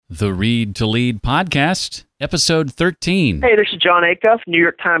The Read to Lead podcast, episode 13. Hey, this is John Acuff, New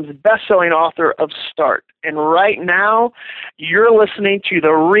York Times bestselling author of Start. And right now, you're listening to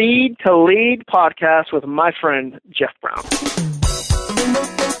the Read to Lead podcast with my friend, Jeff Brown.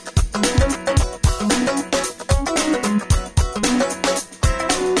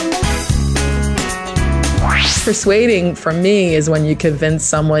 Persuading, for me, is when you convince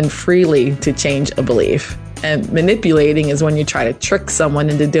someone freely to change a belief. And manipulating is when you try to trick someone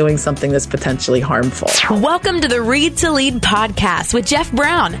into doing something that's potentially harmful. Welcome to the Read to Lead podcast with Jeff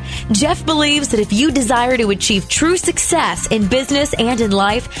Brown. Jeff believes that if you desire to achieve true success in business and in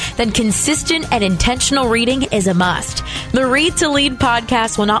life, then consistent and intentional reading is a must. The Read to Lead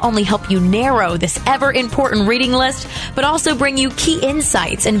podcast will not only help you narrow this ever-important reading list, but also bring you key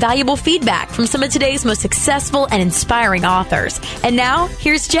insights and valuable feedback from some of today's most successful and inspiring authors. And now,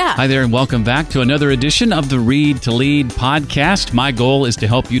 here's Jeff. Hi there, and welcome back to another edition of the Read to Lead podcast. My goal is to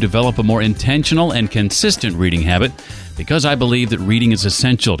help you develop a more intentional and consistent reading habit because I believe that reading is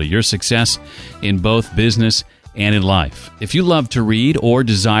essential to your success in both business and in life. If you love to read or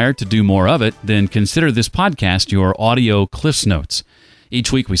desire to do more of it, then consider this podcast your audio Cliffs Notes.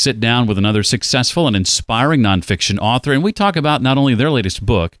 Each week we sit down with another successful and inspiring nonfiction author, and we talk about not only their latest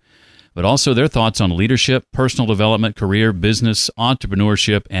book, but also their thoughts on leadership, personal development, career, business,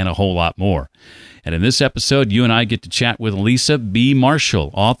 entrepreneurship, and a whole lot more. And in this episode, you and I get to chat with Lisa B. Marshall,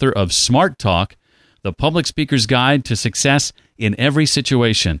 author of Smart Talk, The Public Speaker's Guide to Success in Every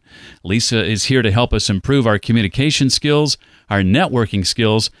Situation. Lisa is here to help us improve our communication skills, our networking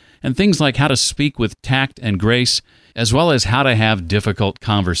skills, and things like how to speak with tact and grace, as well as how to have difficult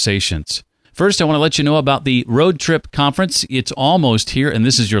conversations. First, I want to let you know about the Road Trip Conference. It's almost here, and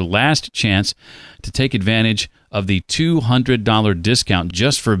this is your last chance to take advantage of the $200 discount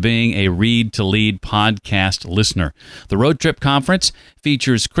just for being a Read to Lead podcast listener. The Road Trip Conference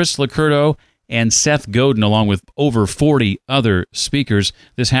features Chris Lacurdo and Seth Godin, along with over 40 other speakers.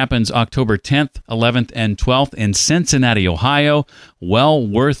 This happens October 10th, 11th, and 12th in Cincinnati, Ohio. Well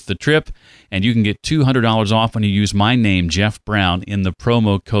worth the trip, and you can get $200 off when you use my name, Jeff Brown, in the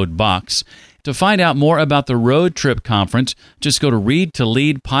promo code box. To find out more about the Road Trip Conference, just go to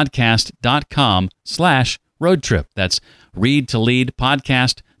readtoleadpodcast.com/roadtrip. That's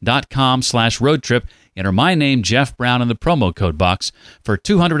readtoleadpodcast.com/roadtrip. Enter my name, Jeff Brown, in the promo code box for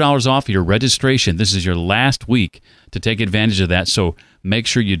 $200 off your registration. This is your last week to take advantage of that, so make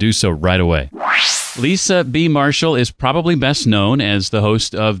sure you do so right away. Lisa B. Marshall is probably best known as the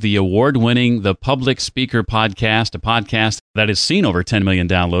host of the award-winning The Public Speaker Podcast, a podcast that has seen over 10 million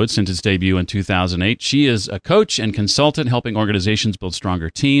downloads since its debut in 2008. She is a coach and consultant helping organizations build stronger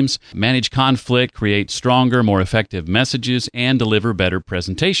teams, manage conflict, create stronger, more effective messages, and deliver better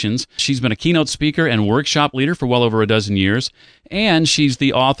presentations. She's been a keynote speaker and workshop leader for well over a dozen years, and she's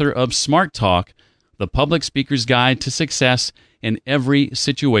the author of Smart Talk, The Public Speaker's Guide to Success in Every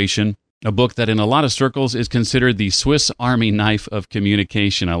Situation, a book that in a lot of circles is considered the Swiss Army knife of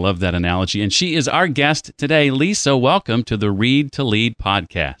communication. I love that analogy. And she is our guest today. Lisa, welcome to the Read to Lead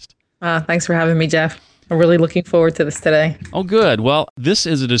podcast. Thanks for having me, Jeff. I'm really looking forward to this today. Oh, good. Well, this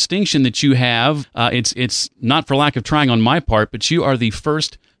is a distinction that you have. It's not for lack of trying on my part, but you are the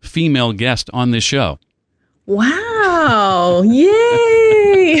first female guest on this show. Wow.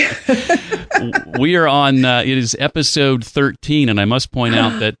 Yay. We are on, it is episode 13, and I must point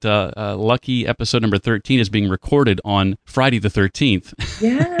out that lucky episode number 13 is being recorded on Friday the 13th.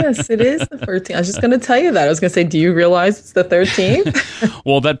 Yes, it is the 13th. I was just going to tell you that. I was going to say, do you realize it's the 13th?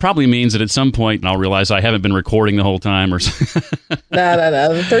 Well, that probably means that at some point I'll realize I haven't been recording the whole time. Or No.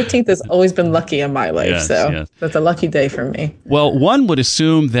 The 13th has always been lucky in my life, yes. That's a lucky day for me. Well, one would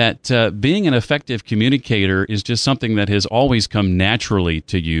assume that being an effective communicator is just something that has always come naturally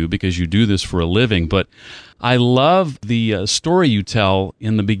to you because you do this for a living. But I love the story you tell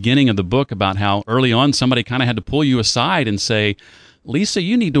in the beginning of the book about how early on somebody kind of had to pull you aside and say, Lisa,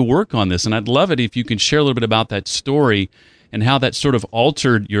 you need to work on this. And I'd love it if you could share a little bit about that story and how that sort of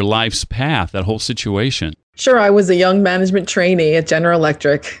altered your life's path, that whole situation. Sure. I was a young management trainee at General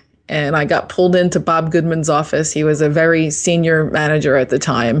Electric, and I got pulled into Bob Goodman's office. He was a very senior manager at the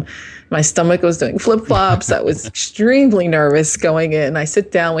time. My stomach was doing flip-flops. I was extremely nervous going in. I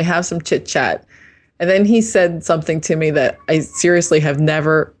sit down, we have some chit-chat. And then he said something to me that I seriously have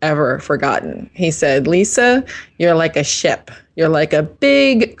never, ever forgotten. He said, Lisa, you're like a ship. You're like a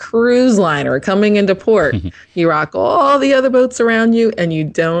big cruise liner coming into port. You rock all the other boats around you, and you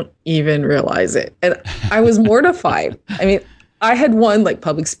don't even realize it. And I was mortified. I mean, I had won like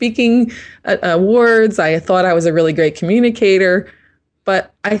public speaking awards. I thought I was a really great communicator.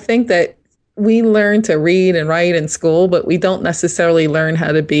 But I think that we learn to read and write in school, but we don't necessarily learn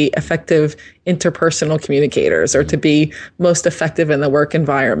how to be effective interpersonal communicators or to be most effective in the work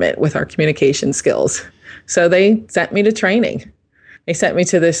environment with our communication skills. So they sent me to training. They sent me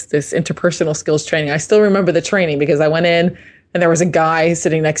to this interpersonal skills training. I still remember the training because I went in and there was a guy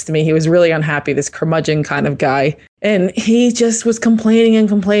sitting next to me. He was really unhappy, this curmudgeon kind of guy. And he just was complaining and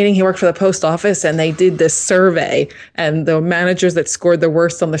complaining. He worked for the post office and they did this survey. And the managers that scored the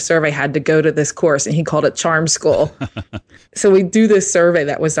worst on the survey had to go to this course. And he called it Charm School. So we do this survey.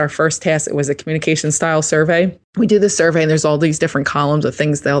 That was our first task. It was a communication style survey. We do this survey and there's all these different columns of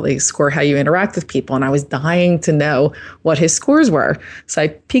things they score how you interact with people. And I was dying to know what his scores were. So I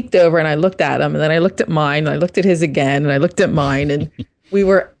peeked over and I looked at him and then I looked at mine and I looked at his again and I looked at mine and we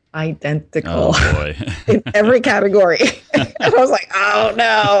were identical in every category. And I was like, oh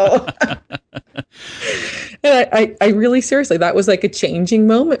no. And I really seriously, that was like a changing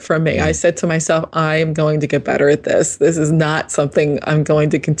moment for me. I said to myself, I am going to get better at this. This is not something I'm going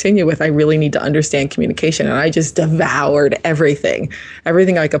to continue with. I really need to understand communication. And I just devoured everything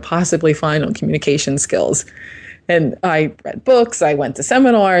I could possibly find on communication skills. And I read books, I went to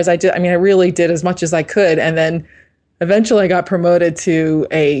seminars, I really did as much as I could. And then eventually I got promoted to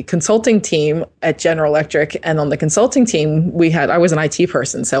a consulting team at General Electric. And on the consulting team, I was an IT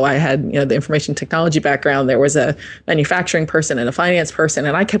person. So I had, the information technology background. There was a manufacturing person and a finance person.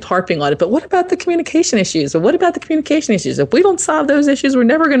 And I kept harping on it. But what about the communication issues? But what about the communication issues? If we don't solve those issues, we're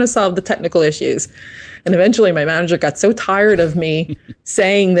never going to solve the technical issues. And eventually my manager got so tired of me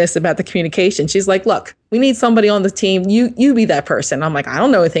saying this about the communication. She's like, look, we need somebody on the team. You be that person. I'm like, I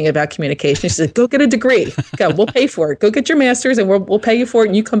don't know anything about communication. She said, go get a degree. Go, we'll pay for it. Go get your master's and we'll pay you for it.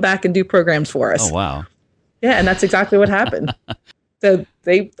 And you come back and do programs for us. Oh, wow. Yeah. And that's exactly what happened. So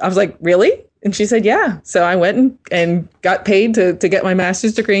I was like, really? And she said, yeah. So I went and got paid to get my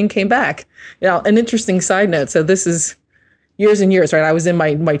master's degree and came back. An interesting side note. So this is years and years, right? I was in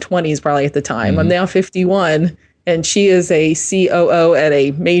my 20s probably at the time. I'm now 51 and she is a COO at a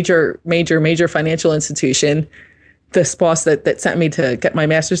major financial institution, this boss that sent me to get my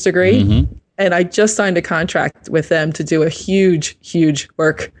master's degree. And I just signed a contract with them to do a huge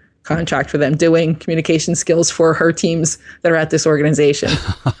work contract for them doing communication skills for her teams that are at this organization.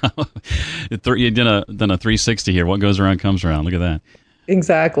 You've done a 360 here. What goes around comes around. Look at that.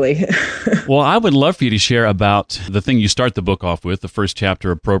 Exactly. Well, I would love for you to share about the thing you start the book off with. The first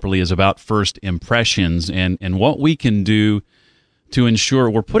chapter appropriately is about first impressions and what we can do to ensure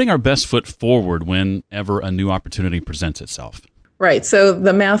we're putting our best foot forward whenever a new opportunity presents itself. Right. So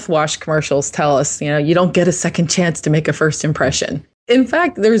the mouthwash commercials tell us, you don't get a second chance to make a first impression. In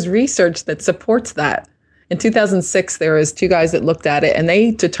fact, there's research that supports that. In 2006, there was two guys that looked at it, and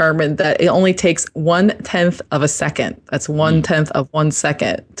they determined that it only takes 1/10 of a second. That's 1/10 of 1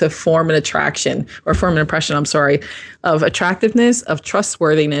 second to form an impression, of attractiveness, of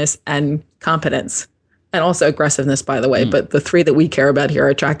trustworthiness, and competence. And also aggressiveness, by the way. But the three that we care about here are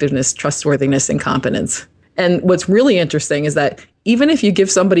attractiveness, trustworthiness, and competence. And what's really interesting is that even if you give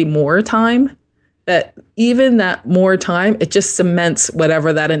somebody more time, it just cements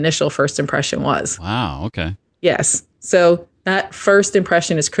whatever that initial first impression was. Wow. Okay. Yes. So that first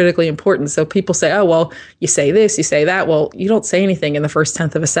impression is critically important. So people say, oh, well, you say this, you say that. Well, you don't say anything in the first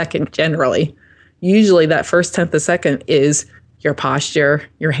 10th of a second generally. Usually that first 10th of a second is your posture,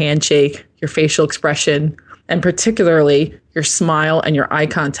 your handshake, your facial expression, and particularly your smile and your eye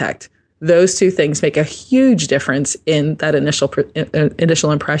contact. Those two things make a huge difference in that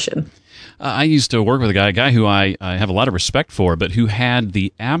initial impression. I used to work with a guy who I have a lot of respect for, but who had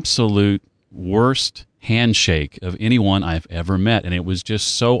the absolute worst handshake of anyone I've ever met. And it was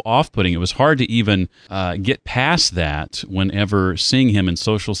just so off-putting. It was hard to even get past that whenever seeing him in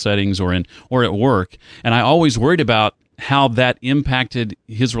social settings or at work. And I always worried about how that impacted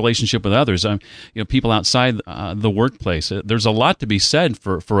his relationship with others. People outside the workplace. There's a lot to be said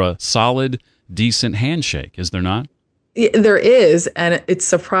for a solid, decent handshake, is there not? There is, and it's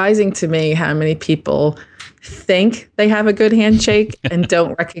surprising to me how many people think they have a good handshake and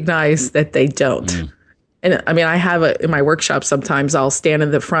don't recognize that they don't. And I have in my workshop, sometimes I'll stand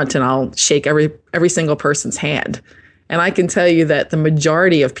in the front and I'll shake every single person's hand. And I can tell you that the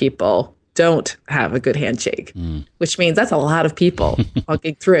majority of people don't have a good handshake, which means that's a lot of people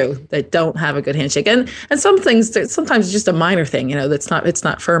walking through that don't have a good handshake. And some things, sometimes it's just a minor thing, it's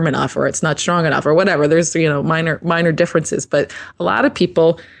not firm enough or it's not strong enough or whatever. There's, minor differences, but a lot of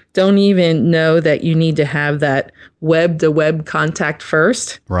people don't even know that you need to have that web-to-web contact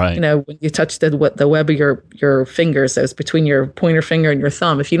first. Right. When you touch the web of your fingers, so it's between your pointer finger and your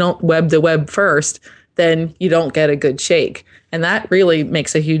thumb. If you don't web-to-web first, then you don't get a good shake. And that really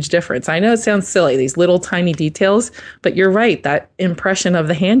makes a huge difference. I know it sounds silly, these little tiny details, but you're right. That impression of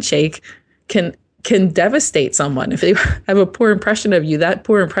the handshake can devastate someone. If they have a poor impression of you, that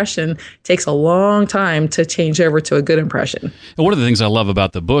poor impression takes a long time to change over to a good impression. And one of the things I love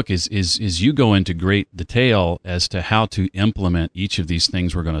about the book is you go into great detail as to how to implement each of these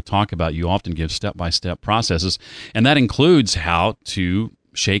things we're going to talk about. You often give step-by-step processes, and that includes how to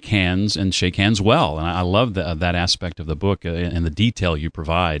shake hands and shake hands well. And I love that aspect of the book and the detail you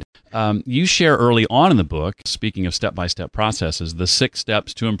provide. You share early on in the book, speaking of step-by-step processes, the 6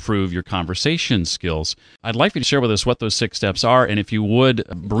 steps to improve your conversation skills. I'd like for you to share with us what those 6 steps are, and if you would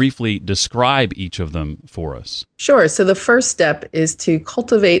briefly describe each of them for us. Sure. So the first step is to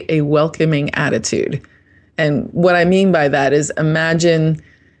cultivate a welcoming attitude. And what I mean by that is imagine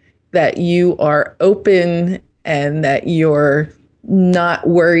that you are open and that you're not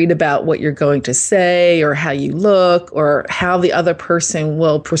worried about what you're going to say or how you look or how the other person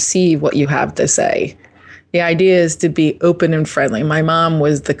will perceive what you have to say. The idea is to be open and friendly. My mom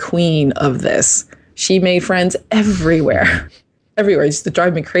was the queen of this. She made friends everywhere. Everywhere. It used to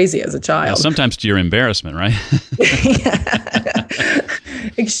drive me crazy as a child. Yeah, sometimes to your embarrassment, right? Yeah.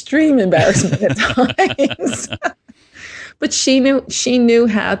 Extreme embarrassment at times. But she knew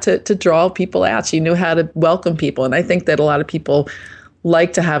how to draw people out. She knew how to welcome people. And I think that a lot of people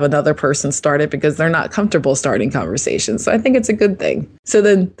like to have another person start it because they're not comfortable starting conversations. So I think it's a good thing. So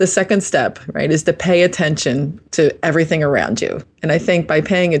then the second step, right, is to pay attention to everything around you. And I think by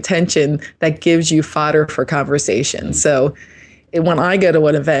paying attention, that gives you fodder for conversation. So when I go to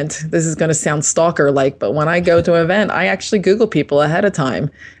an event, this is going to sound stalker-like, but when I go to an event, I actually Google people ahead of time.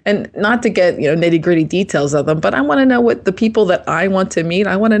 And not to get, nitty-gritty details of them, but I want to know what the people that I want to meet,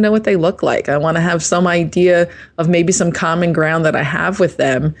 I want to know what they look like. I want to have some idea of maybe some common ground that I have with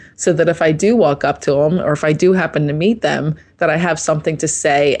them so that if I do walk up to them or if I do happen to meet them, that I have something to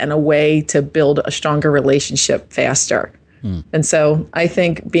say and a way to build a stronger relationship faster. And so I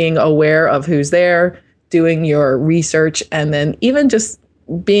think being aware of who's there, doing your research, and then even just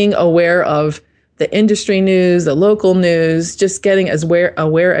being aware of the industry news, the local news, just getting as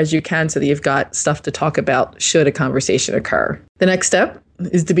aware as you can so that you've got stuff to talk about should a conversation occur. The next step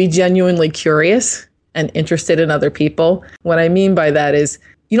is to be genuinely curious and interested in other people. What I mean by that is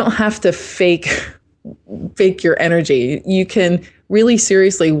you don't have to fake your energy. You can really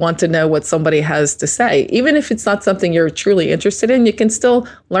seriously want to know what somebody has to say. Even if it's not something you're truly interested in, you can still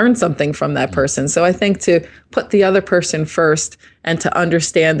learn something from that person. So I think to put the other person first and to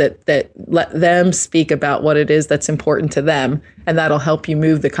understand that let them speak about what it is that's important to them, and that'll help you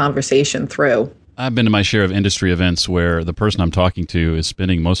move the conversation through. I've been to my share of industry events where the person I'm talking to is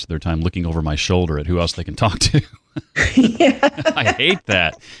spending most of their time looking over my shoulder at who else they can talk to. Yeah. I hate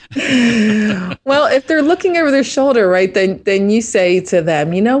that. Well, if they're looking over their shoulder, right, then you say to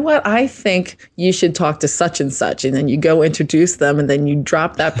them, you know what, I think you should talk to such and such. And then you go introduce them and then you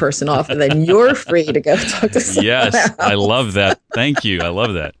drop that person off and then you're free to go talk to someone Yes, else. I love that. Thank you. I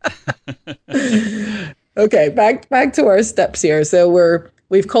love that. Okay, back to our steps here. So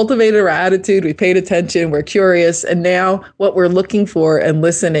we've cultivated our attitude, we paid attention, we're curious, and now what we're looking for and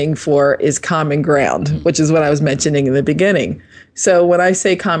listening for is common ground, which is what I was mentioning in the beginning. So when I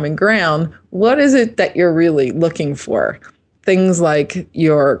say common ground, what is it that you're really looking for? Things like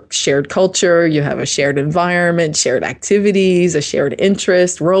your shared culture, you have a shared environment, shared activities, a shared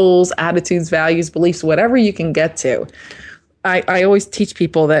interest, roles, attitudes, values, beliefs, whatever you can get to. I always teach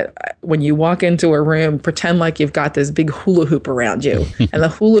people that when you walk into a room, pretend like you've got this big hula hoop around you. And the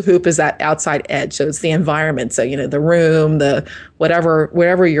hula hoop is that outside edge. So it's the environment. So, the room, the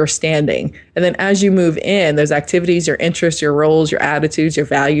wherever you're standing. And then as you move in, those activities, your interests, your roles, your attitudes, your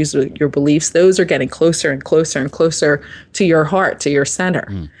values, your beliefs, those are getting closer and closer and closer to your heart, to your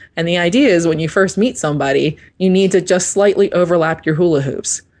center. And the idea is when you first meet somebody, you need to just slightly overlap your hula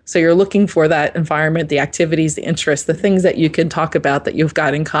hoops. So you're looking for that environment, the activities, the interests, the things that you can talk about that you've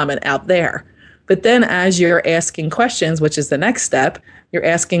got in common out there. But then as you're asking questions, which is the next step, you're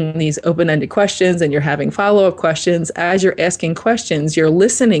asking these open-ended questions and you're having follow-up questions. As you're asking questions, you're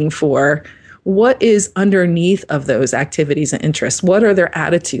listening for what is underneath of those activities and interests. What are their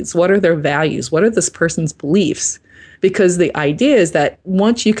attitudes? What are their values? What are this person's beliefs? Because the idea is that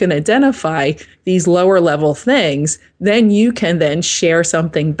once you can identify these lower level things, then you can then share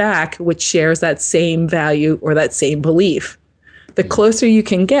something back which shares that same value or that same belief. The closer you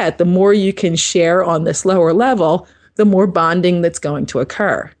can get, the more you can share on this lower level, the more bonding that's going to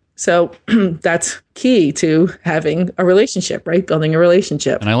occur. So that's key to having a relationship, right? Building a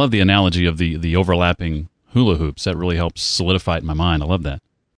relationship. And I love the analogy of the overlapping hula hoops. That really helps solidify it in my mind. I love that.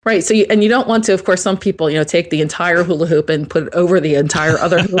 Right. So, and you don't want to, of course, some people, take the entire hula hoop and put it over the entire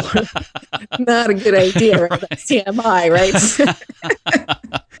other hula hoop. Not a good idea, right? That's TMI, right?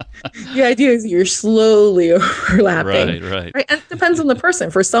 The idea is you're slowly overlapping. Right. And it depends on the person.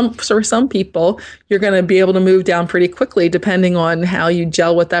 For some people, you're going to be able to move down pretty quickly, depending on how you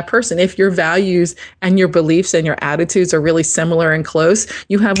gel with that person. If your values and your beliefs and your attitudes are really similar and close,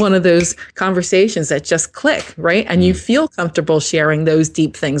 you have one of those conversations that just click, right? And you feel comfortable sharing those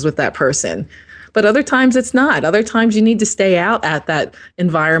deep things with that person. But other times it's not. Other times you need to stay out at that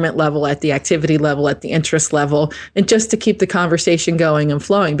environment level, at the activity level, at the interest level, and just to keep the conversation going and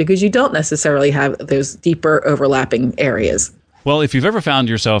flowing, because you don't necessarily have those deeper overlapping areas. Well, if you've ever found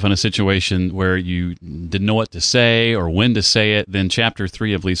yourself in a situation where you didn't know what to say or when to say it, then Chapter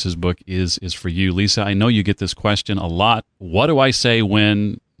 3 of Lisa's book is for you. Lisa, I know you get this question a lot. What do I say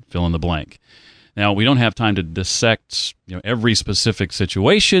when fill in the blank? Now, we don't have time to dissect every specific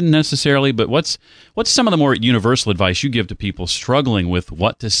situation necessarily, but what's some of the more universal advice you give to people struggling with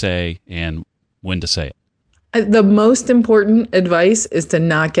what to say and when to say it? The most important advice is to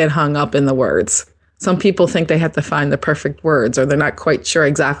not get hung up in the words. Some people think they have to find the perfect words, or they're not quite sure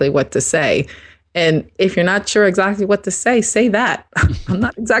exactly what to say. And if you're not sure exactly what to say that. I'm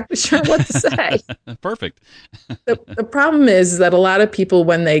not exactly sure what to say. Perfect. The problem is that a lot of people,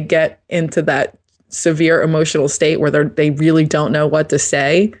 when they get into that severe emotional state where they really don't know what to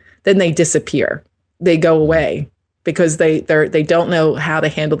say, then they disappear. They go away because they don't know how to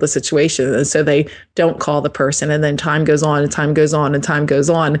handle the situation. And so they don't call the person. And then time goes on and time goes on and time goes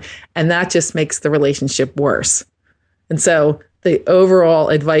on. And that just makes the relationship worse. And so the overall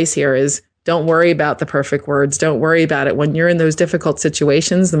advice here is, don't worry about the perfect words. Don't worry about it. When you're in those difficult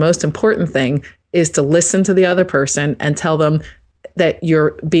situations, the most important thing is to listen to the other person and tell them that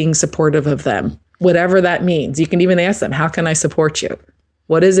you're being supportive of them, whatever that means. You can even ask them, how can I support you?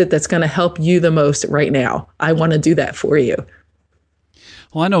 What is it that's going to help you the most right now? I want to do that for you.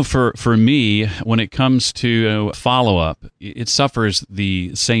 Well, I know for me, when it comes to follow-up, it suffers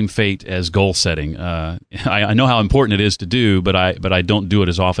the same fate as goal setting. I know how important it is to do, but I don't do it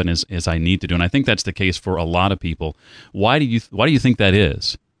as often as I need to do. And I think that's the case for a lot of people. Why do you think that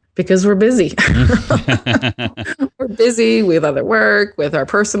is? Because we're busy. We're busy with other work, with our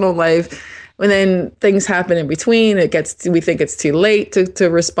personal life. And then things happen in between. We think it's too late to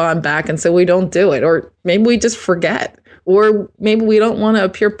respond back. And so we don't do it. Or maybe we just forget. Or maybe we don't want to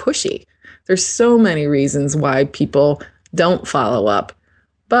appear pushy. There's so many reasons why people don't follow up.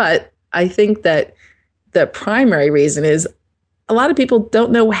 But I think that the primary reason is a lot of people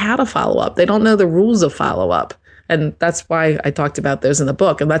don't know how to follow up. They don't know the rules of follow up. And that's why I talked about those in the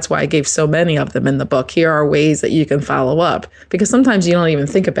book. And that's why I gave so many of them in the book. Here are ways that you can follow up. Because sometimes you don't even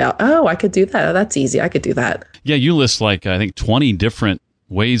think about, oh, I could do that. Oh, that's easy. I could do that. Yeah, you list I think 20 different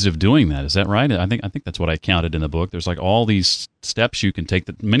ways of doing that. Is that right? I think that's what I counted in the book. There's all these steps you can take,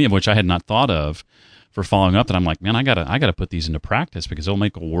 that many of which I had not thought of for following up. And I'm like, man, I gotta put these into practice, because it'll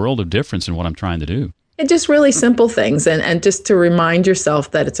make a world of difference in what I'm trying to do. And just really simple things, and just to remind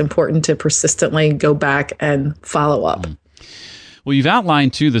yourself that it's important to persistently go back and follow up. Well, you've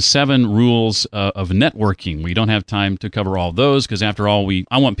outlined, too, the 7 rules of networking. We don't have time to cover all those, because after all,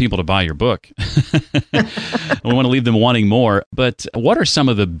 I want people to buy your book. We want to leave them wanting more. But what are some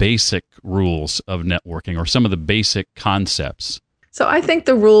of the basic rules of networking, or some of the basic concepts? So I think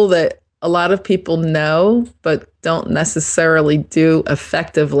the rule that a lot of people know but don't necessarily do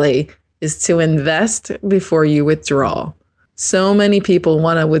effectively is to invest before you withdraw. So many people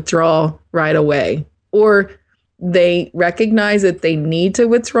want to withdraw right away, or they recognize that they need to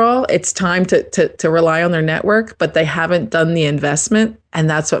withdraw. It's time to rely on their network, but they haven't done the investment, and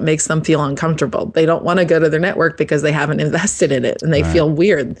that's what makes them feel uncomfortable. They don't want to go to their network because they haven't invested in it, and they feel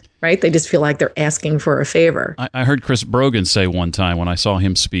weird, right? They just feel like they're asking for a favor. I heard Chris Brogan say one time when I saw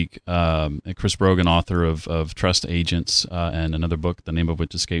him speak, Chris Brogan, author of Trust Agents and another book, the name of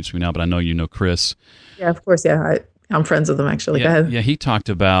which escapes me now, but I know you know Chris. Yeah, of course, yeah. I'm friends with them, actually. Yeah, go ahead. Yeah, he talked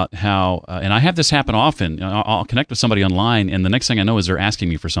about how, and I have this happen often. I'll connect with somebody online, and the next thing I know is they're asking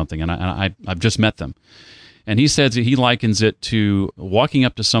me for something, and I've just met them. And he says that he likens it to walking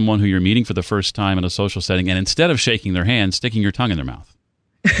up to someone who you're meeting for the first time in a social setting, and instead of shaking their hand, sticking your tongue in their mouth.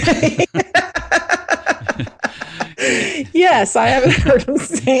 Yes, I haven't heard him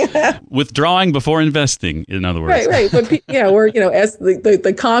say that. Withdrawing before investing, in other words. Right. But or as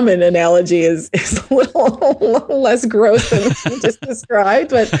the common analogy is a little little less gross than you just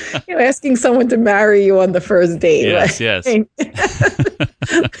described. But asking someone to marry you on the first date. Yes, right?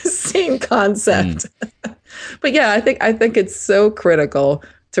 Yes. Same concept. But yeah, I think it's so critical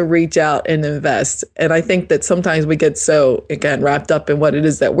to reach out and invest. And I think that sometimes we get so, again, wrapped up in what it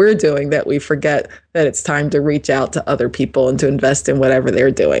is that we're doing that we forget that it's time to reach out to other people and to invest in whatever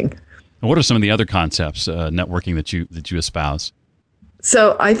they're doing. And what are some of the other concepts, networking, that you espouse?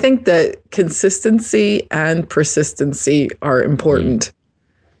 So I think that consistency and persistency are important.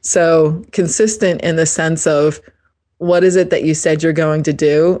 So consistent in the sense of what is it that you said you're going to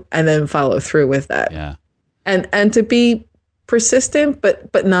do, and then follow through with that. Yeah. And to be persistent,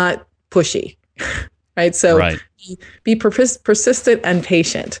 but not pushy, right? So be persistent and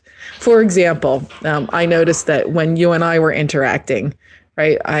patient. For example, I noticed that when you and I were interacting,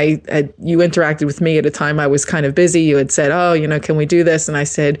 right? You interacted with me at a time I was kind of busy. You had said, "Oh, can we do this?" And I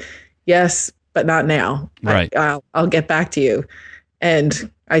said, "Yes, but not now. Right. I'll get back to you." And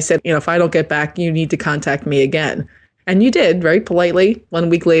I said, if I don't get back, you need to contact me again. And you did, very politely. 1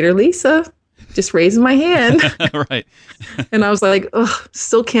 week later, Lisa, just raising my hand. Right. And I was like, oh,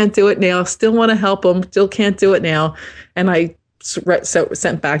 still can't do it now. Still want to help them. Still can't do it now. And I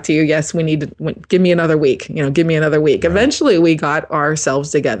sent back to you, yes, we need to give me another week. Give me another week. Right. Eventually, we got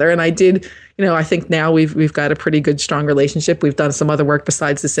ourselves together. And I did, I think now we've got a pretty good, strong relationship. We've done some other work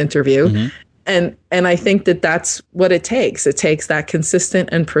besides this interview. Mm-hmm. And I think that that's what it takes. It takes that consistent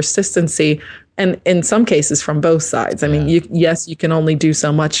and persistency, and in some cases from both sides. I mean, you can only do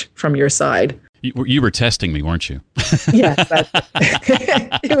so much from your side. You were testing me, weren't you? Yes,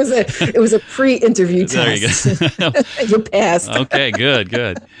 it was a pre-interview test. There you go. You passed. Okay,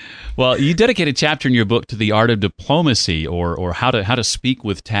 good. Well, you dedicate a chapter in your book to the art of diplomacy, or how to speak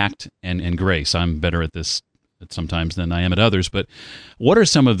with tact and grace. I'm better at this sometimes than I am at others, but what are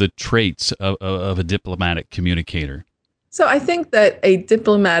some of the traits of a diplomatic communicator? So I think that a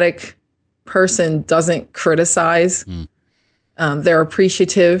diplomatic person doesn't criticize. They're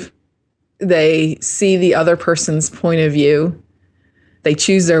appreciative. They see the other person's point of view. They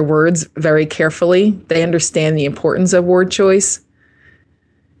choose their words very carefully. They understand the importance of word choice.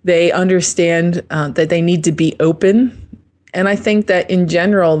 They understand that they need to be open. And I think that in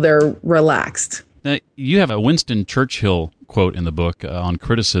general, they're relaxed. Now, you have a Winston Churchill quote in the book on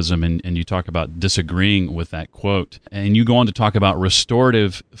criticism, and you talk about disagreeing with that quote. And you go on to talk about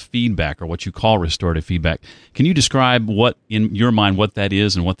restorative feedback, or what you call restorative feedback. Can you describe in your mind, what that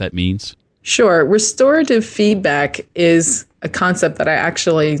is and what that means? Sure. Restorative feedback is a concept that I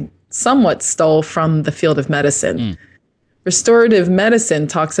actually somewhat stole from the field of medicine. Restorative medicine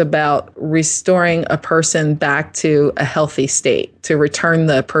talks about restoring a person back to a healthy state, to return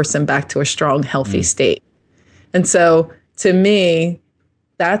the person back to a strong, healthy state. And so to me,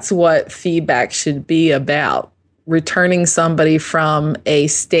 that's what feedback should be about, returning somebody from a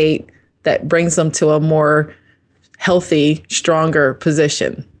state that brings them to a more healthy, stronger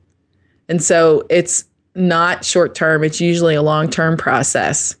position. And so it's not short-term, it's usually a long-term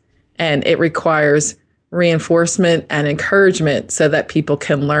process, and it requires reinforcement and encouragement so that people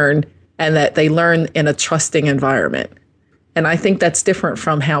can learn, and that they learn in a trusting environment. And I think that's different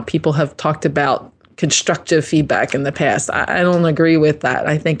from how people have talked about constructive feedback in the past. I don't agree with that.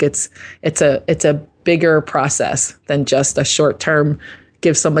 I think it's a bigger process than just a short-term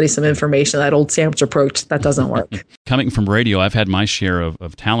give somebody some information. That old sandwich approach, that doesn't work. Coming from radio, I've had my share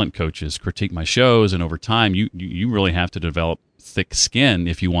of talent coaches critique my shows, and over time, you really have to develop thick skin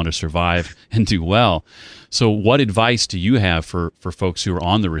if you want to survive and do well. So what advice do you have for folks who are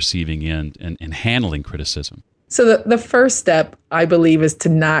on the receiving end and handling criticism? So the first step, I believe, is to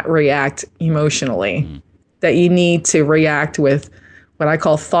not react emotionally, that you need to react with what I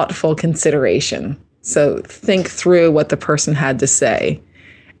call thoughtful consideration. So think through what the person had to say.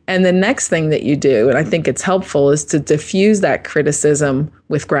 And the next thing that you do, and I think it's helpful, is to diffuse that criticism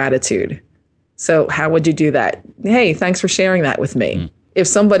with gratitude. So how would you do that? Hey, thanks for sharing that with me. If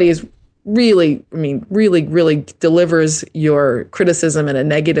somebody is really delivers your criticism in a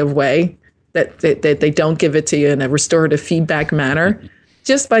negative way, that they don't give it to you in a restorative feedback manner,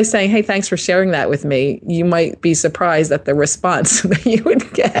 just by saying, hey, thanks for sharing that with me, you might be surprised at the response that you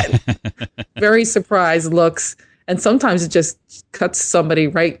would get. Very surprised looks. And sometimes it just cuts somebody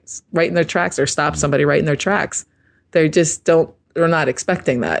right in their tracks, or stops somebody right in their tracks. They're not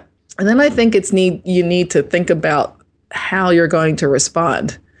expecting that. And then I think you need to think about how you're going to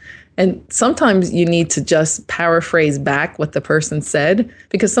respond. And sometimes you need to just paraphrase back what the person said,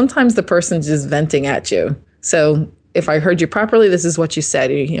 because sometimes the person's just venting at you. So if I heard you properly, this is what you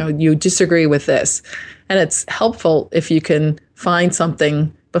said. You disagree with this. And it's helpful if you can find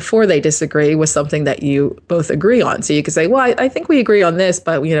something before they disagree with something that you both agree on. So you can say, well, I think we agree on this,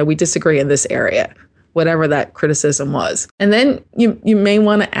 but we disagree in this area, whatever that criticism was. And then you may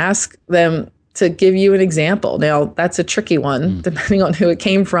want to ask them, to give you an example. Now, that's a tricky one, depending on who it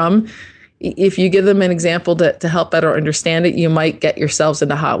came from. If you give them an example to help better understand it, you might get yourselves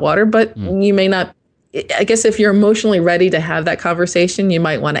into hot water, but you may not. I guess if you're emotionally ready to have that conversation, you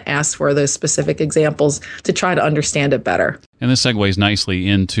might want to ask for those specific examples to try to understand it better. And this segues nicely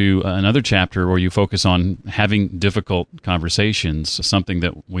into another chapter where you focus on having difficult conversations, something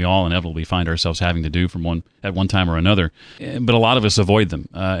that we all inevitably find ourselves having to do at one time or another. But a lot of us avoid them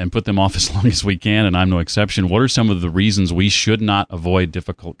and put them off as long as we can, and I'm no exception. What are some of the reasons we should not avoid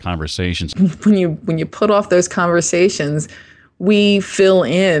difficult conversations? When you put off those conversations, we fill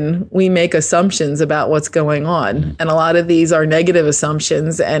in, we make assumptions about what's going on. And a lot of these are negative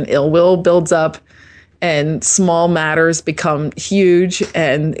assumptions, and ill will builds up, and small matters become huge.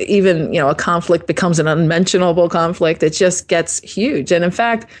 And even, a conflict becomes an unmentionable conflict. It just gets huge. And in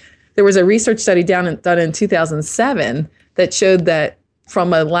fact, there was a research study done in 2007 that showed that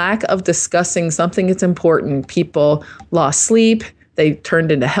from a lack of discussing something that's important, people lost sleep, they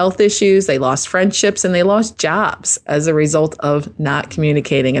turned into health issues, they lost friendships, and they lost jobs as a result of not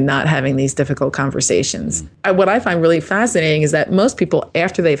communicating and not having these difficult conversations. What I find really fascinating is that most people,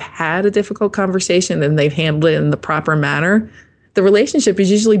 after they've had a difficult conversation and they've handled it in the proper manner, the relationship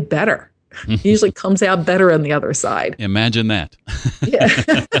is usually better. It usually comes out better on the other side. Imagine that.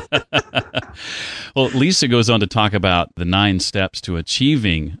 Yeah. Well, Lisa goes on to talk about the 9 steps to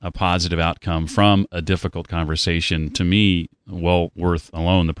achieving a positive outcome from a difficult conversation. To me, well worth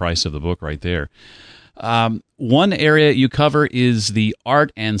alone the price of the book right there. One area you cover is the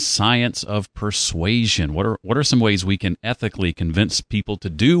art and science of persuasion. What are some ways we can ethically convince people to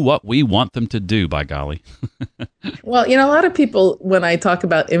do what we want them to do, by golly? Well, a lot of people, when I talk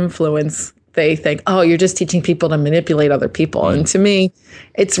about influence, they think, oh, you're just teaching people to manipulate other people. And to me,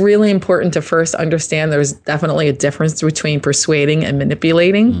 it's really important to first understand there's definitely a difference between persuading and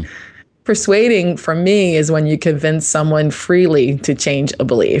manipulating. Persuading, for me, is when you convince someone freely to change a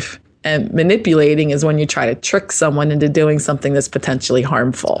belief. And manipulating is when you try to trick someone into doing something that's potentially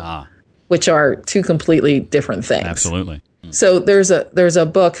harmful, which are two completely different things. Absolutely. So there's a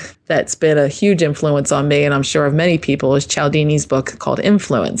book that's been a huge influence on me, and I'm sure of many people, is Cialdini's book called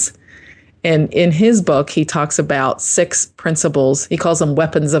Influence. And in his book, he talks about 6 principles. He calls them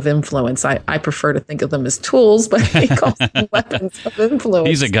weapons of influence. I prefer to think of them as tools, but he calls them weapons of influence.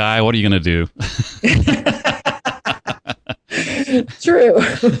 He's a guy. What are you going to do? True.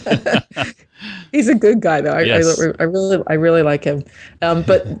 He's a good guy, though. Yes. I really like him.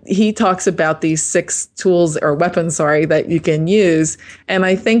 But he talks about these 6 tools or weapons, that you can use. And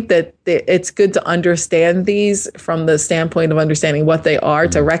I think that it's good to understand these from the standpoint of understanding what they are,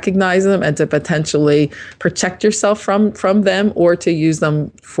 to recognize them and to potentially protect yourself from them, or to use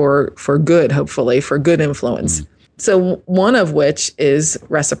them for good, hopefully, for good influence. So one of which is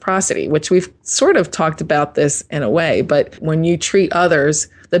reciprocity, which we've sort of talked about this in a way, but when you treat others,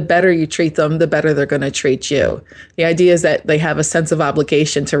 the better you treat them, the better they're going to treat you. The idea is that they have a sense of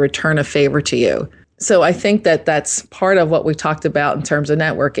obligation to return a favor to you. So I think that that's part of what we talked about in terms of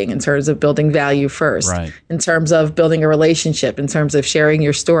networking, in terms of building value first, right, in terms of building a relationship, in terms of sharing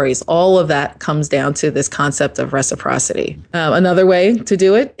your stories. All of that comes down to this concept of reciprocity. Another way to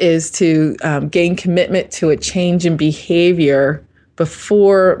do it is to gain commitment to a change in behavior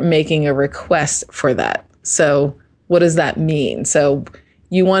before making a request for that. So what does that mean? So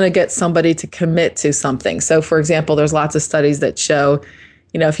you want to get somebody to commit to something. So for example, there's lots of studies that show,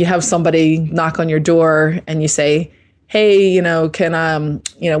 if you have somebody knock on your door and you say, hey,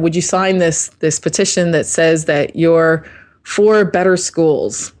 would you sign this petition that says that you're for better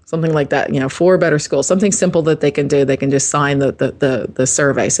schools, something like that, for better schools, something simple that they can do. They can just sign the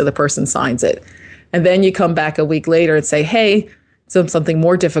survey. So the person signs it. And then you come back a week later and say, hey, something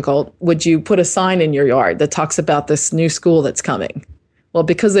more difficult. Would you put a sign in your yard that talks about this new school that's coming? Well,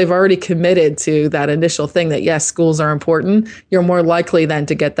 because they've already committed to that initial thing that, yes, schools are important, you're more likely then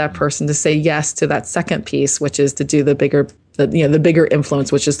to get that person to say yes to that second piece, which is to do the bigger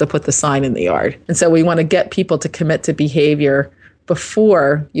influence, which is to put the sign in the yard. And so we want to get people to commit to behavior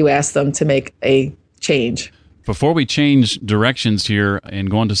before you ask them to make a change. Before we change directions here and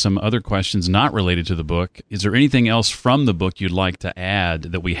go on to some other questions not related to the book, is there anything else from the book you'd like to add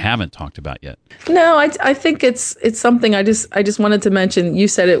that we haven't talked about yet? No, I think it's something I just wanted to mention. You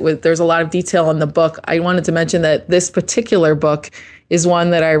said it there's a lot of detail in the book. I wanted to mention that this particular book is one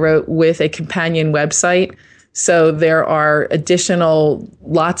that I wrote with a companion website So there are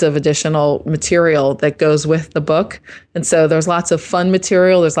lots of additional material that goes with the book. And so there's lots of fun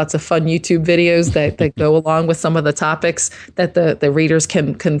material. There's lots of fun YouTube videos that go along with some of the topics that the readers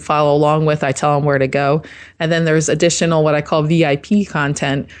can follow along with. I tell them where to go. And then there's additional what I call VIP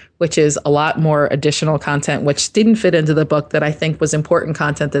content, which is a lot more additional content, which didn't fit into the book that I think was important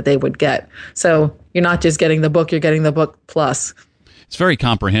content that they would get. So you're not just getting the book, you're getting the book plus. It's very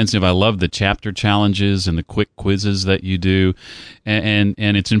comprehensive. I love the chapter challenges and the quick quizzes that you do. And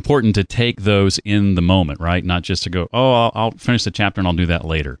it's important to take those in the moment, right? Not just to go, I'll finish the chapter and I'll do that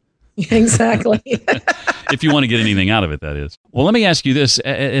later. Exactly. If you want to get anything out of it, that is. Well, let me ask you this.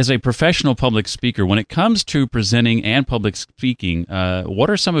 As a professional public speaker, when it comes to presenting and public speaking, what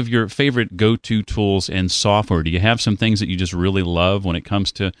are some of your favorite go-to tools and software? Do you have some things that you just really love when it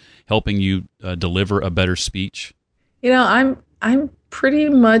comes to helping you deliver a better speech? I'm pretty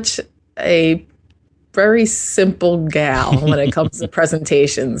much a very simple gal when it comes to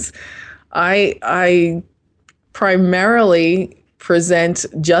presentations. I primarily present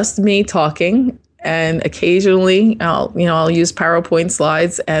just me talking, and occasionally I'll use PowerPoint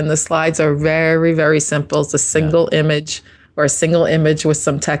slides, and the slides are very, very simple. It's a single image or a single image with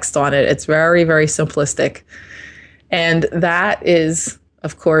some text on it. It's very, very simplistic. And that is,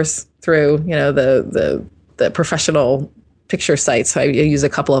 of course, through, the professional picture sites. I use a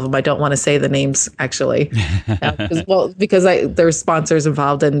couple of them. I don't want to say the names, actually, because there's sponsors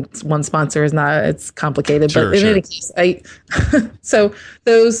involved, and one sponsor is not. It's complicated, but in any case, so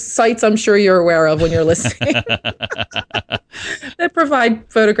those sites I'm sure you're aware of when you're listening that provide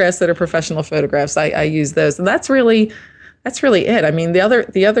photographs that are professional photographs. I use those, and that's really it. I mean,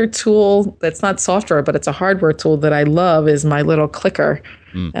 the other tool that's not software, but it's a hardware tool that I love is my little clicker.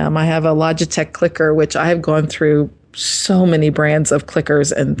 I have a Logitech clicker, which I have gone through so many brands of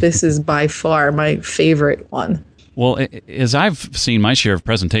clickers, and this is by far my favorite one. Well, as I've seen my share of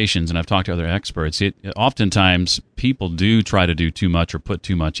presentations, and I've talked to other experts, oftentimes people do try to do too much or put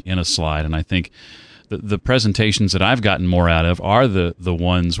too much in a slide, and I think the presentations that I've gotten more out of are the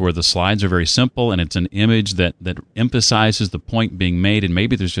ones where the slides are very simple and it's an image that emphasizes the point being made, and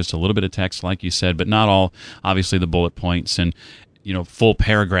maybe there's just a little bit of text, like you said, but not all, obviously, the bullet points and full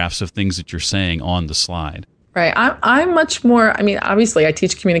paragraphs of things that you're saying on the slide. Right. I'm much more, obviously I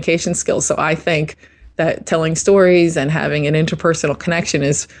teach communication skills, so I think that telling stories and having an interpersonal connection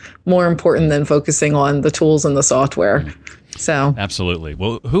is more important than focusing on the tools and the software. So absolutely.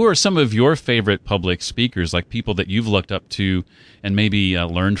 Well, who are some of your favorite public speakers, like people that you've looked up to and maybe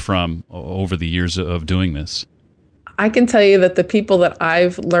learned from over the years of doing this? I can tell you that the people that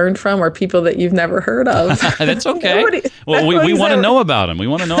I've learned from are people that you've never heard of. That's okay. Well, we want to know about them. We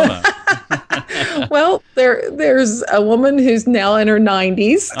want to know about them. Well, there's a woman who's now in her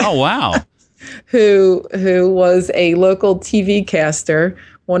 90s. Oh, wow. who was a local TV caster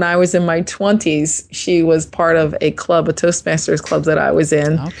when I was in my 20s. She was part of a club, a Toastmasters club that I was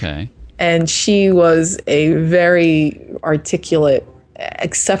in. Okay. And she was a very articulate,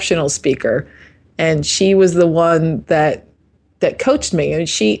 exceptional speaker. And she was the one that coached me. And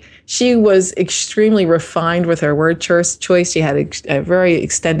she was extremely refined with her word choice. She had a very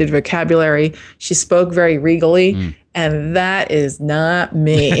extended vocabulary. She spoke very regally. And that is not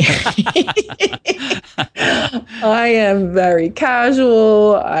me. I am very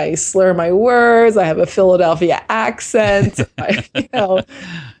casual. I slur my words. I have a Philadelphia accent.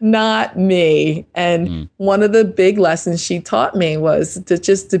 Not me. And one of the big lessons she taught me was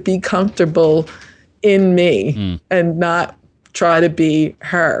to be comfortable in me and not try to be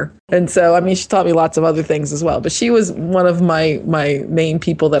her. And so, she taught me lots of other things as well, but she was one of my main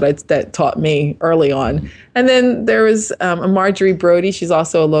people that taught me early on. And then there was Marjorie Brody. She's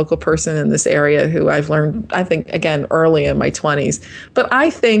also a local person in this area who I've learned, I think, again, early in my 20s. But I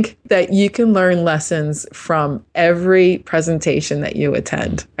think that you can learn lessons from every presentation that you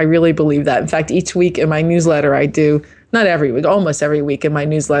attend. I really believe that. In fact, each week in my newsletter, I do, not every week, almost every week in my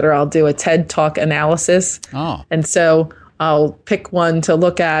newsletter, I'll do a TED Talk analysis. Oh. And so I'll pick one to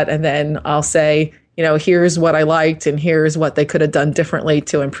look at, and then I'll say, here's what I liked, and here's what they could have done differently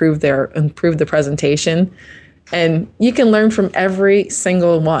to improve the presentation. And you can learn from every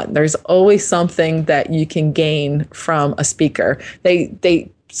single one. There's always something that you can gain from a speaker.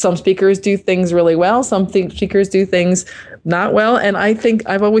 Some speakers do things really well. Some speakers do things not well. And I think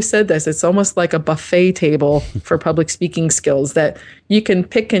I've always said this, it's almost like a buffet table for public speaking skills, that you can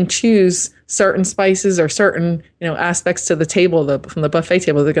pick and choose certain spices or certain, aspects to the table, from the buffet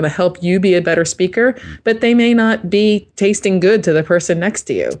table, that are going to help you be a better speaker, but they may not be tasting good to the person next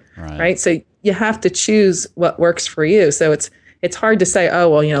to you. Right? So you have to choose what works for you. So it's hard to say,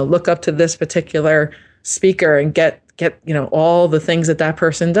 look up to this particular speaker and get all the things that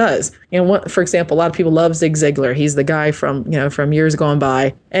person does. For example, a lot of people love Zig Ziglar. He's the guy from years gone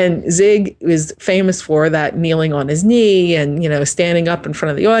by, and Zig is famous for that kneeling on his knee and standing up in front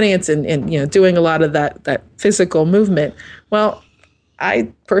of the audience and doing a lot of that physical movement. Well,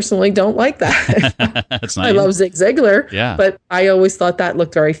 I personally don't like that. That's not I love Zig Ziglar, yeah, but I always thought that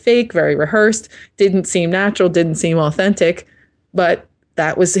looked very fake, very rehearsed, didn't seem natural, didn't seem authentic, but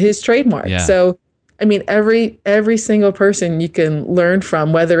that was his trademark. Yeah. So I mean, every single person you can learn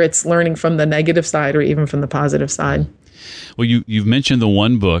from, whether it's learning from the negative side or even from the positive side. Well, you've mentioned the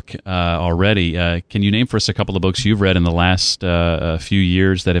one book already. Can you name for us a couple of books you've read in the last few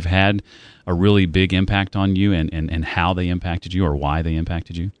years that have had a really big impact on you and how they impacted you or why they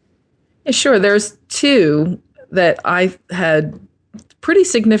impacted you? Yeah, sure. There's two that I had pretty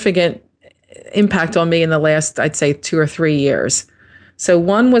significant impact on me in the last, I'd say, 2 or 3 years. So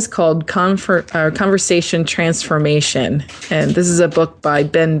one was called Conversation Transformation, and this is a book by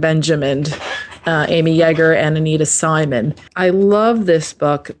Ben Benjamin, Amy Yeager, and Anita Simon. I love this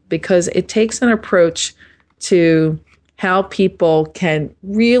book because it takes an approach to how people can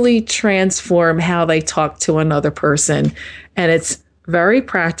really transform how they talk to another person, and it's very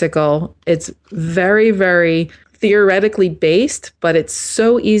practical. It's very, very theoretically based, but it's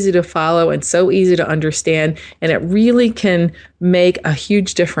so easy to follow and so easy to understand, and it really can make a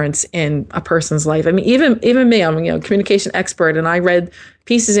huge difference in a person's life. I mean, even me, I'm a communication expert, and I read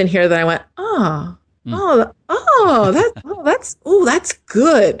pieces in here that I went, that's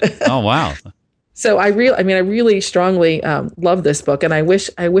good. Oh, wow. So I really strongly love this book, and I wish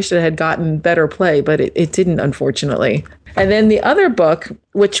it had gotten better play, but it didn't, unfortunately. And then the other book,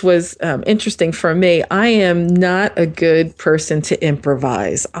 which was interesting for me, I am not a good person to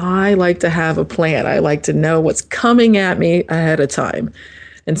improvise. I like to have a plan. I like to know what's coming at me ahead of time.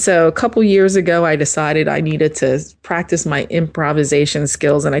 And so a couple years ago, I decided I needed to practice my improvisation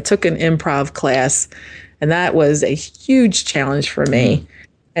skills, and I took an improv class, and that was a huge challenge for me.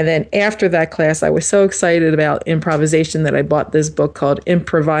 And then after that class, I was so excited about improvisation that I bought this book called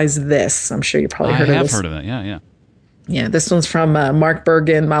Improvise This. I'm sure you probably heard of this. I have heard of it, yeah. Yeah, this one's from Mark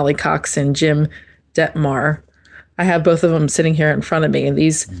Bergen, Molly Cox, and Jim Detmar. I have both of them sitting here in front of me, and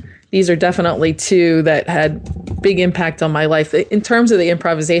these are definitely two that had big impact on my life. In terms of the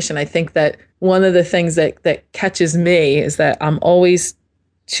improvisation, I think that one of the things that catches me is that I'm always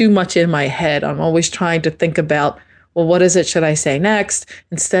too much in my head. I'm always trying to think about, well, what is it should I say next?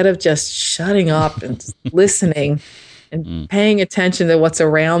 Instead of just shutting up and listening and paying attention to what's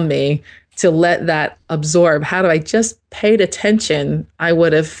around me, to let that absorb. How do I just paid attention? I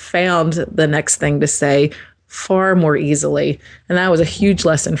would have found the next thing to say far more easily. And that was a huge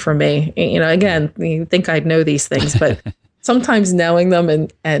lesson for me. Again, you think I'd know these things, but sometimes knowing them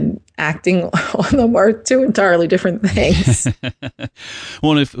and acting on them are two entirely different things.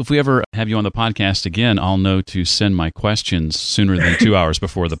 Well, if we ever have you on the podcast again, I'll know to send my questions sooner than 2 hours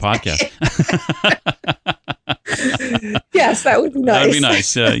before the podcast. Yes, that would be nice. That would be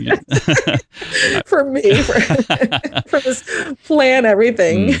nice. For me, for this plan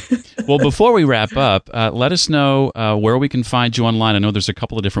everything. Well, before we wrap up, let us know where we can find you online. I know there's a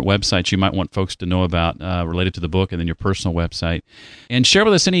couple of different websites you might want folks to know about related to the book, and then your personal website. And share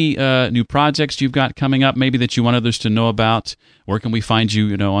with us any new projects you've got coming up, maybe that you want others to know about. Where can we find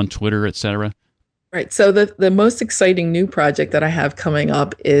you, on Twitter, etc.? Right. So the most exciting new project that I have coming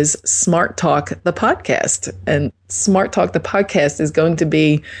up is Smart Talk, the podcast. And Smart Talk, the podcast, is going to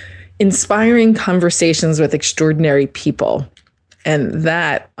be inspiring conversations with extraordinary people. And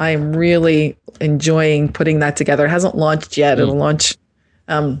that I'm really enjoying putting that together. It hasn't launched yet. It'll launch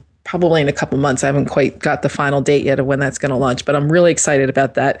probably in a couple months. I haven't quite got the final date yet of when that's going to launch, but I'm really excited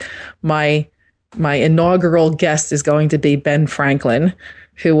about that. My inaugural guest is going to be Ben Franklin,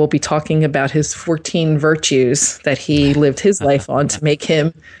 who will be talking about his 14 virtues that he lived his life on to make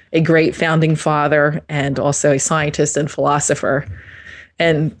him a great founding father and also a scientist and philosopher.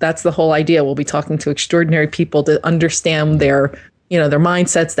 And that's the whole idea. We'll be talking to extraordinary people to understand their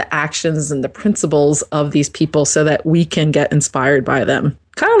mindsets, the actions, and the principles of these people so that we can get inspired by them.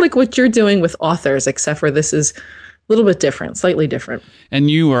 Kind of like what you're doing with authors, except for this is a little bit different, slightly different. And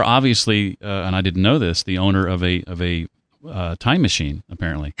you are obviously, and I didn't know this, the owner of a time machine,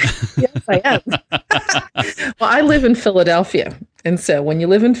 apparently. Yes, I am. Well, I live in Philadelphia. And so when you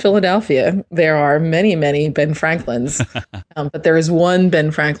live in Philadelphia, there are many, many Ben Franklins. But there is one Ben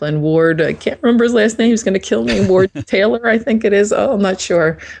Franklin, Ward, I can't remember his last name. He's going to kill me. Ward Taylor, I think it is. Oh, I'm not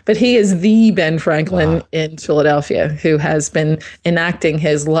sure. But he is the Ben Franklin in Philadelphia who has been enacting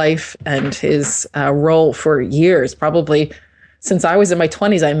his life and his role for years, probably since I was in my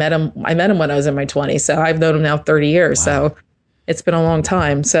 20s. I met him when I was in my 20s. So I've known him now 30 years. Wow. So it's been a long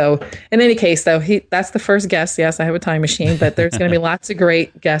time. So in any case, though, that's the first guest. Yes, I have a time machine, but there's going to be lots of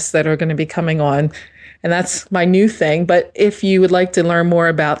great guests that are going to be coming on. And that's my new thing. But if you would like to learn more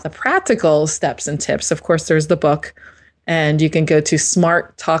about the practical steps and tips, of course, there's the book. And you can go to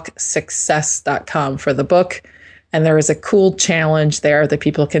smarttalksuccess.com for the book. And there is a cool challenge there that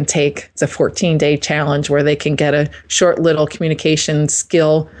people can take. It's a 14-day challenge where they can get a short little communication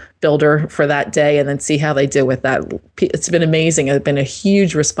skill builder for that day and then see how they do with that. It's been amazing. It's been a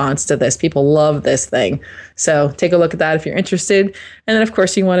huge response to this. People love this thing. So take a look at that if you're interested. And then, of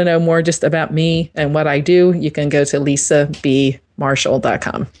course, you want to know more just about me and what I do, you can go to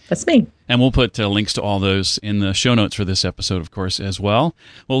lisabmarshall.com. That's me. And we'll put links to all those in the show notes for this episode, of course, as well.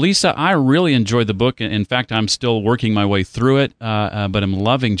 Well, Lisa, I really enjoyed the book. In fact, I'm still working my way through it, but I'm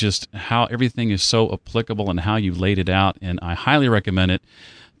loving just how everything is so applicable and how you laid it out. And I highly recommend it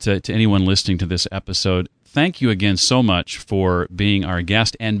to anyone listening to this episode. Thank you again so much for being our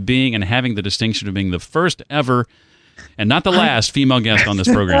guest and having the distinction of being the first ever and not the last female guest on this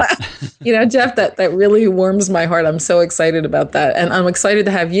program. Jeff, that really warms my heart. I'm so excited about that. And I'm excited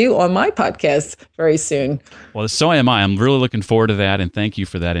to have you on my podcast very soon. Well, so am I. I'm really looking forward to that. And thank you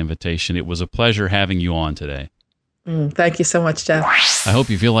for that invitation. It was a pleasure having you on today. Thank you so much, Jeff. I hope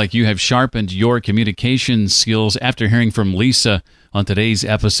you feel like you have sharpened your communication skills after hearing from Lisa on today's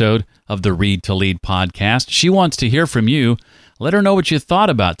episode of the Read to Lead podcast. She wants to hear from you. Let her know what you thought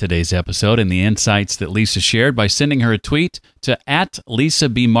about today's episode and the insights that Lisa shared by sending her a tweet to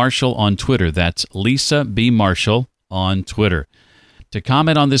 @LisaBMarshall on Twitter. That's Lisa B. Marshall on Twitter. To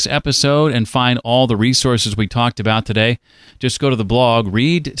comment on this episode and find all the resources we talked about today, just go to the blog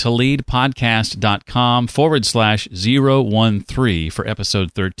readtoleadpodcast.com/013 for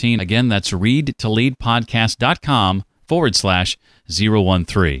episode 13. Again, that's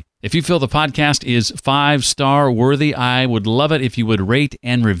readtoleadpodcast.com/013. If you feel the podcast is 5-star worthy, I would love it if you would rate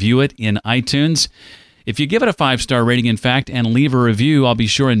and review it in iTunes. If you give it a 5-star rating, in fact, and leave a review, I'll be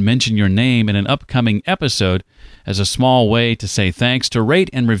sure and mention your name in an upcoming episode as a small way to say thanks. To rate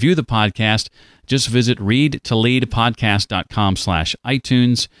and review the podcast, just visit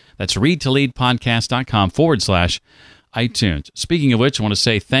readtoleadpodcast.com/iTunes. That's readtoleadpodcast.com/iTunes. Speaking of which, I want to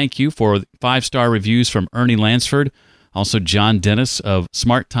say thank you for 5-star reviews from Ernie Lansford, also John Dennis of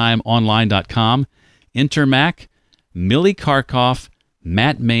SmartTimeOnline.com, Intermac, Millie Karkoff,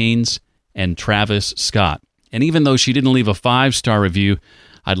 Matt Maines, and Travis Scott. And even though she didn't leave a 5-star review,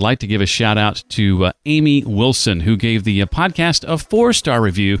 I'd like to give a shout-out to Amy Wilson, who gave the podcast a 4-star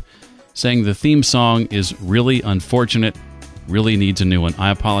review, saying the theme song is really unfortunate, really needs a new one. I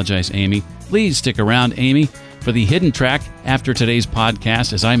apologize, Amy. Please stick around, Amy, for the hidden track after today's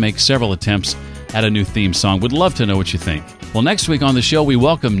podcast as I make several attempts at a new theme song. Would love to know what you think. Well, next week on the show, we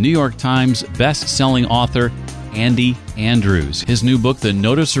welcome New York Times best-selling author Andy Andrews. His new book, The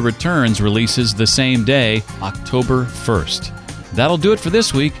Notice of Returns, releases the same day, October 1st. That'll do it for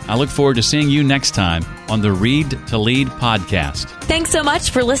this week. I look forward to seeing you next time on the Read to Lead podcast. Thanks so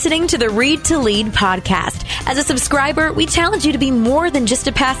much for listening to the Read to Lead podcast. As a subscriber, we challenge you to be more than just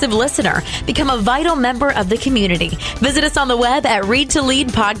a passive listener. Become a vital member of the community. Visit us on the web at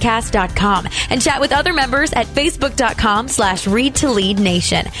readtoleadpodcast.com and chat with other members at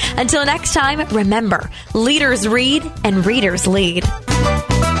facebook.com/readtoleadnation. Until next time, remember, leaders read and readers lead.